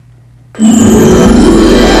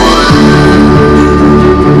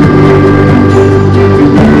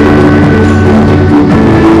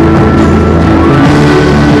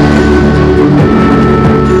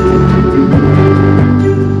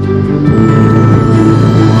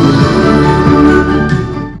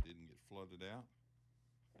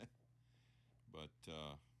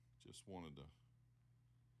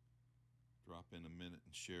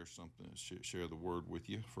share something, share the word with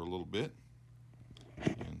you for a little bit.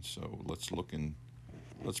 And so let's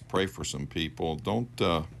pray for some people. Don't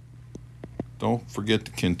forget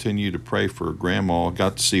to continue to pray for Grandma. I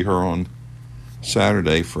got to see her on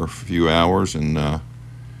Saturday for a few hours, and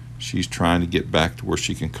she's trying to get back to where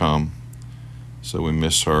she can come. So we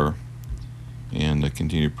miss her, and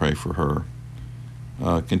continue to pray for her.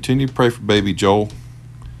 Continue to pray for baby Joel.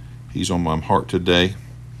 He's on my heart today.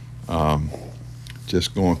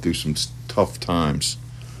 Just going through some tough times.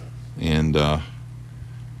 And,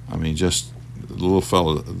 just the little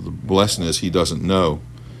fellow, the blessing is he doesn't know.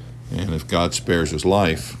 And if God spares his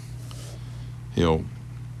life, he'll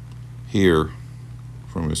hear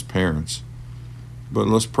from his parents. But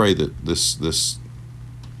let's pray that this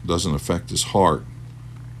doesn't affect his heart,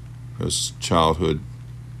 because childhood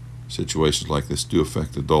situations like this do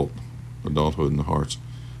affect adulthood in the hearts.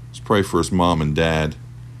 Let's pray for his mom and dad.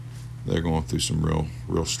 They're going through some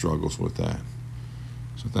real struggles with that.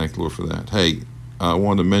 So thank the Lord for that. Hey, I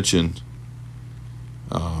wanted to mention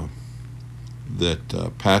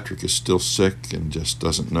that Patrick is still sick and just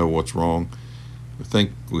doesn't know what's wrong. We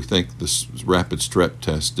think this rapid strep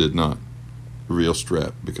test did not reveal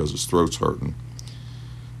strep because his throat's hurting.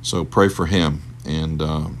 So pray for him, and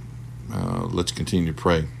let's continue to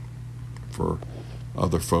pray for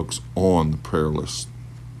other folks on the prayer list.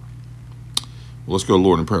 Well, let's go to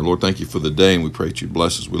Lord in prayer. Lord, thank you for the day, and we pray that you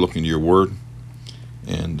bless us. We look into your word,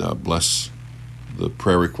 and bless the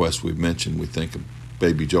prayer requests we've mentioned. We think of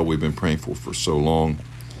baby Joe we've been praying for so long.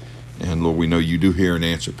 And Lord, we know you do hear and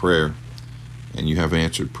answer prayer, and you have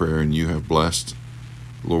answered prayer, and you have blessed.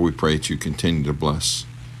 Lord, we pray that you continue to bless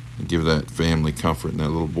and give that family comfort and that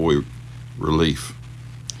little boy relief.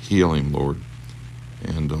 Heal him, Lord.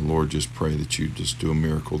 And Lord, just pray that you just do a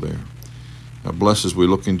miracle there. Now bless as we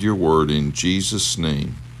look into your word in Jesus'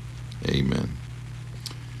 name. Amen.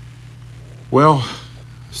 Well,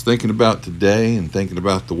 I was thinking about today and thinking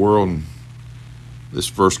about the world, and this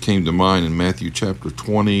verse came to mind in Matthew chapter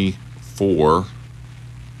 24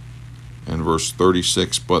 and verse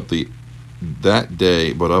 36. But of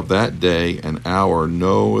that day and hour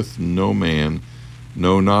knoweth no man,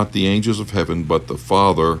 no, not the angels of heaven, but the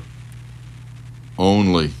Father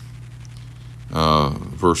only.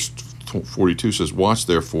 Verse 42 says, Watch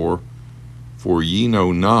therefore, for ye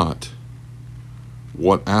know not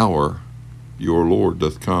what hour your Lord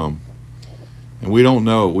doth come. And we don't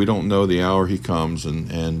know the hour he comes,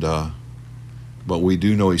 but we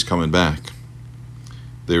do know he's coming back.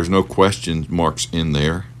 There's no question marks in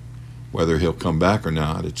there whether he'll come back or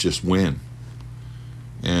not. It's just when.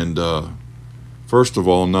 And first of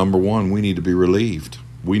all, number one, we need to be relieved.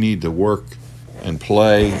 We need to work and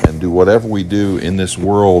play and do whatever we do in this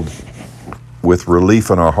world with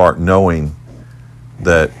relief in our heart, knowing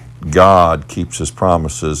that God keeps his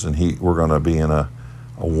promises, and we're going to be in a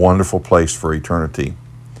wonderful place for eternity.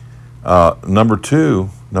 Number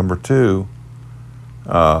two,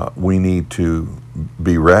 we need to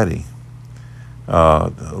be ready.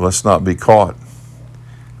 Let's not be caught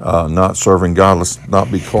not serving God. Let's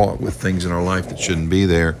not be caught with things in our life that shouldn't be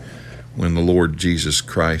there when the Lord Jesus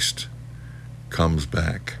Christ comes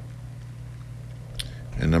back.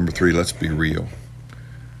 And number three, let's be real.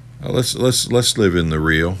 Let's live in the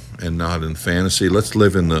real and not in fantasy. Let's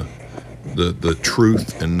live in the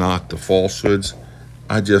truth and not the falsehoods.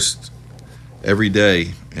 Every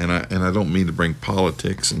day, and I don't mean to bring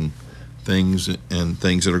politics and things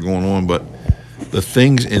that are going on, but the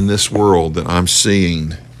things in this world that I'm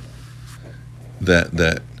seeing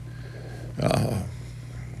that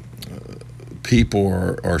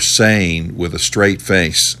people are saying with a straight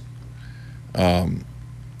face.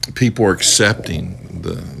 People are accepting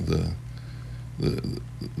the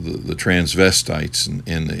transvestites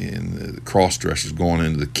and the cross-dressers going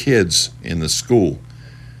into the kids in the school,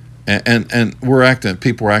 and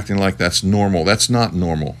people are acting like that's normal. That's not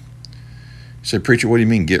normal. You say, preacher, what do you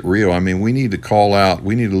mean get real? I mean, we need to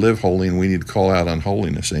live holy, and we need to call out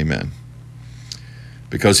unholiness. Amen.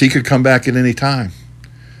 Because he could come back at any time.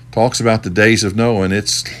 Talks about the days of Noah, and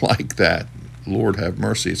it's like that. Lord have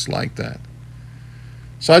mercy, it's like that.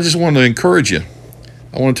 So I just want to encourage you.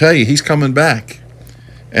 I want to tell you, he's coming back.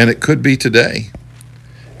 And it could be today.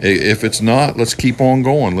 If it's not, let's keep on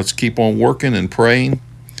going. Let's keep on working and praying.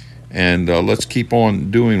 And let's keep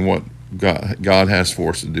on doing what God has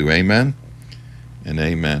for us to do. Amen and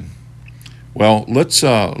amen. Well, let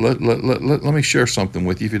me share something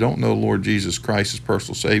with you. If you don't know Lord Jesus Christ as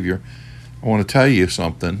personal Savior, I want to tell you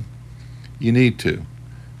something. You need to.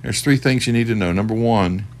 There's three things you need to know. Number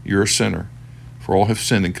one, you're a sinner. For all have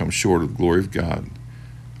sinned and come short of the glory of God.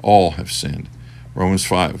 All have sinned. Romans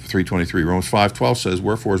 3:23. Romans 5:12 says,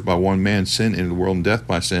 "Wherefore is by one man sin entered the world, and death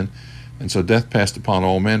by sin. And so death passed upon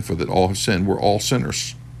all men, for that all have sinned." We're all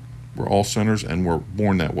sinners. We're all sinners, and we're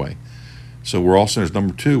born that way. So we're all sinners.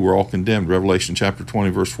 Number two, we're all condemned. Revelation chapter 20,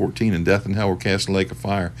 verse 14, "And death and hell were cast in the lake of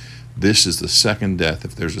fire." This is the second death.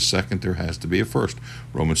 If there's a second, there has to be a first.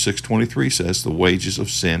 Romans 6:23 says, "The wages of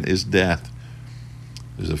sin is death."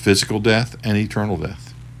 There's a physical death and eternal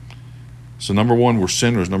death. So number one, we're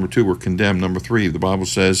sinners. Number two, we're condemned. Number three, the Bible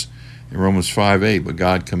says in Romans 5:8, "But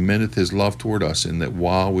God commendeth his love toward us, in that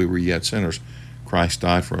while we were yet sinners, Christ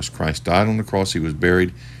died for us." Christ died on the cross. He was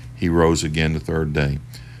buried. He rose again the third day.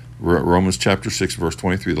 Romans chapter 6, verse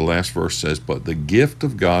 23, the last verse says, "But the gift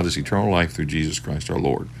of God is eternal life through Jesus Christ our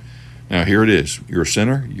Lord." Now here it is. You're a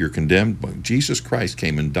sinner. You're condemned. But Jesus Christ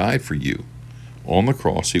came and died for you on the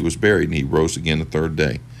cross. He was buried, and he rose again the third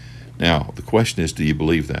day. Now, the question is, do you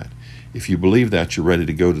believe that? If you believe that, you're ready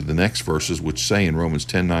to go to the next verses, which say in Romans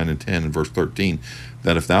 10:9 and 10 and verse 13,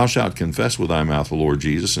 "That if thou shalt confess with thy mouth the Lord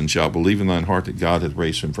Jesus, and shalt believe in thine heart that God hath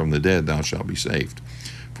raised him from the dead, thou shalt be saved.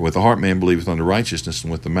 For with the heart man believeth unto righteousness,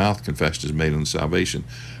 and with the mouth confession is made unto salvation.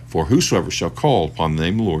 For whosoever shall call upon the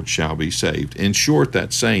name of the Lord shall be saved." In short,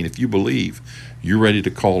 that's saying if you believe, you're ready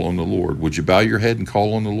to call on the Lord. Would you bow your head and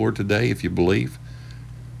call on the Lord today if you believe?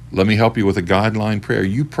 Let me help you with a guideline prayer.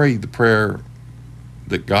 You pray the prayer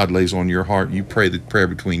that God lays on your heart. You pray the prayer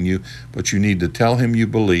between you, but you need to tell him you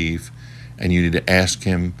believe, and you need to ask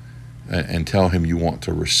him and tell him you want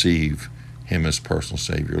to receive him as personal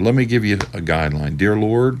Savior. Let me give you a guideline. Dear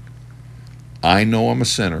Lord, I know I'm a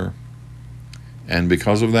sinner, and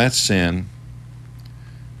because of that sin,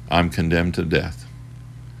 I'm condemned to death.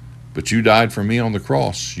 But you died for me on the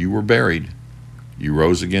cross. You were buried. You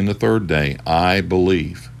rose again the third day. I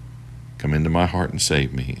believe. Come into my heart and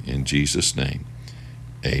save me. In Jesus' name,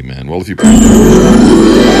 amen. Well, if you pray